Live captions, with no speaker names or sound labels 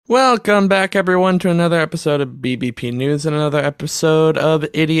Welcome back, everyone, to another episode of BBP News and another episode of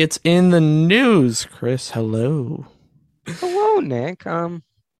Idiots in the News. Chris, hello. Hello, Nick.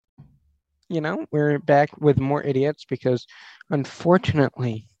 We're back with more idiots because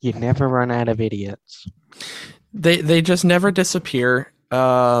unfortunately you never run out of idiots. They just never disappear.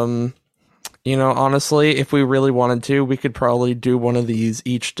 Honestly, if we really wanted to, we could probably do one of these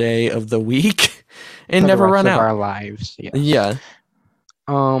each day of the week and For never the rest run of out. our lives. Yes. Yeah.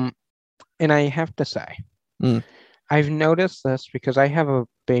 And I have to say, Mm. I've noticed this because I have a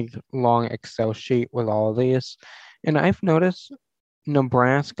big, long Excel sheet with all of these, and I've noticed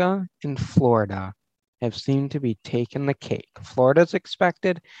Nebraska and Florida have seemed to be taking the cake. Florida's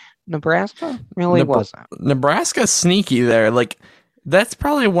expected. Nebraska really wasn't. Nebraska's sneaky there. Like, that's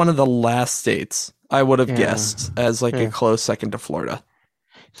probably one of the last states I would have Yeah. guessed as like a close second to Florida.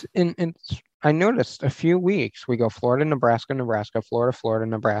 And I noticed a few weeks we go Florida, Nebraska, Nebraska, Florida, Florida,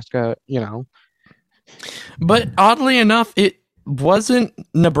 Nebraska, But oddly enough, it wasn't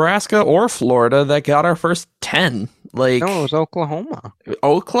Nebraska or Florida that got our first 10. Like, No, it was Oklahoma.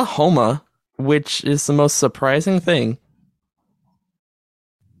 Oklahoma, which is the most surprising thing.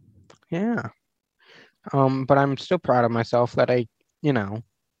 Yeah. But I'm still proud of myself that I got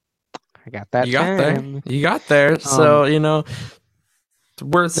that You got there. 10. You got there. So,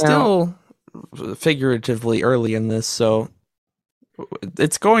 we're still figuratively early in this, so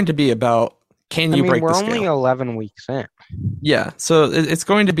it's going to be about can you break the scale? We're only 11 weeks in. Yeah, so it's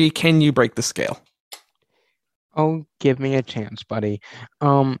going to be can you break the scale? Oh, give me a chance, buddy.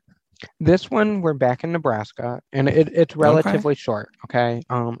 This one we're back in Nebraska, and it's relatively short. Okay.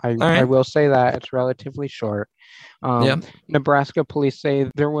 I will say that it's relatively short. Nebraska police say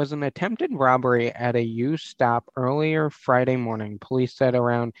there was an attempted robbery at a used stop earlier Friday morning. Police said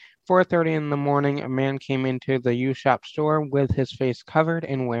around 4:30 in the morning, a man came into the used shop store with his face covered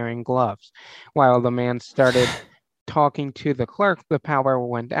and wearing gloves. While the man started talking to the clerk, the power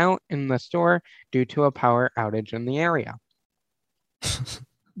went out in the store due to a power outage in the area.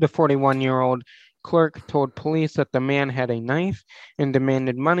 The 41-year-old clerk told police that the man had a knife and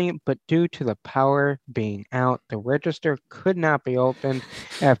demanded money, but due to the power being out, the register could not be opened.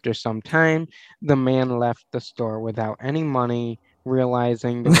 After some time, the man left the store without any money,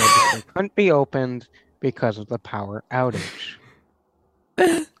 realizing the register couldn't be opened because of the power outage.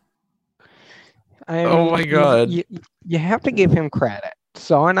 My God. You have to give him credit.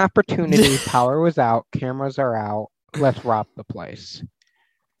 Saw an opportunity, power was out, cameras are out, let's rob the place.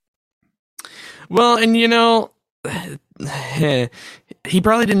 Well, and he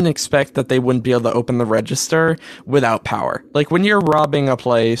probably didn't expect that they wouldn't be able to open the register without power. Like, when you're robbing a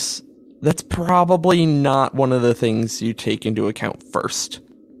place, that's probably not one of the things you take into account first.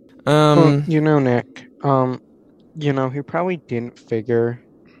 Nick, he probably didn't figure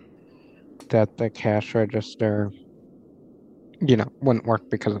that the cash register, wouldn't work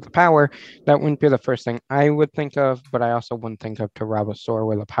because of the power. That wouldn't be the first thing I would think of, but I also wouldn't think of to rob a store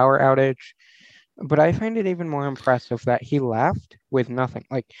with a power outage. But I find it even more impressive that he left with nothing.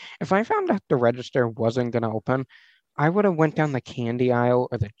 Like, if I found out the register wasn't going to open, I would have went down the candy aisle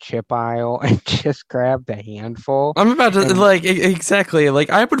or the chip aisle and just grabbed a handful. I'm about to, exactly. Like,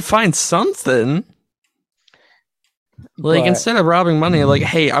 I would find something. Like, instead of robbing money, like,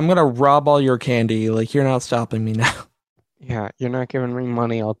 hey, I'm going to rob all your candy. Like, you're not stopping me now. Yeah, you're not giving me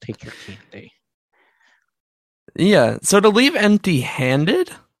money, I'll take your candy. Yeah, so to leave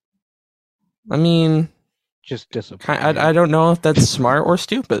empty-handed? I mean, just disappointing. I don't know if that's smart or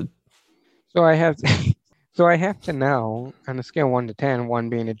stupid. So I have to know, on a scale 1 to 10, 1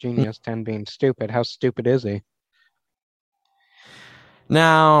 being a genius, 10 being stupid, how stupid is he?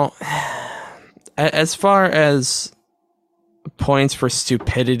 Now, as far as points for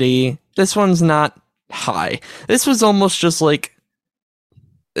stupidity, this one's not high. This was almost just like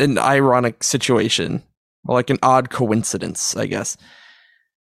an ironic situation, or like an odd coincidence, I guess.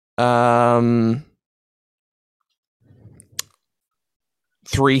 3.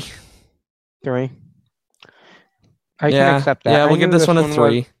 I can accept that. Yeah, we'll give this one a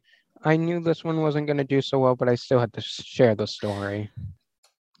 3. I knew this one wasn't going to do so well, but I still had to share the story.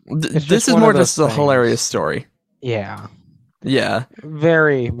 This is more just a hilarious story. Yeah. Yeah.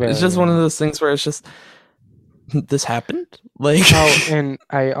 Very, very. It's just one of those things where it's just, this happened? Like. Oh, and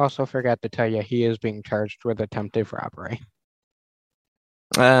I also forgot to tell you, he is being charged with attempted robbery.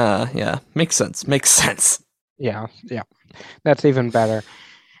 Yeah. Makes sense. Yeah. That's even better.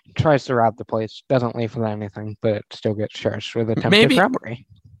 Tries to rob the place, doesn't leave with anything, but still gets charged with attempted robbery.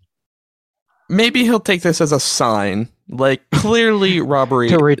 Maybe he'll take this as a sign, like, clearly robbery.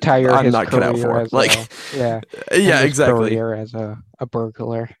 To retire I'm his not cut out for. yeah, exactly. career as a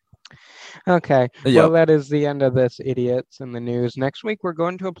burglar. Okay. Well, Yep. that is the end of this idiots in the news. Next week, we're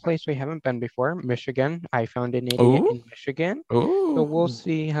going to a place we haven't been before, Michigan. I found an idiot Ooh. in Michigan. So we'll Ooh.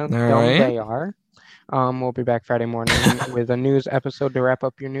 see how All dumb right. they are. We'll be back Friday morning with a news episode to wrap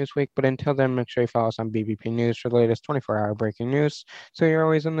up your news week. But until then, make sure you follow us on BBP News for the latest 24-hour breaking news so you're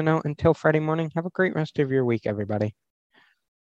always in the know. Until Friday morning, have a great rest of your week, everybody.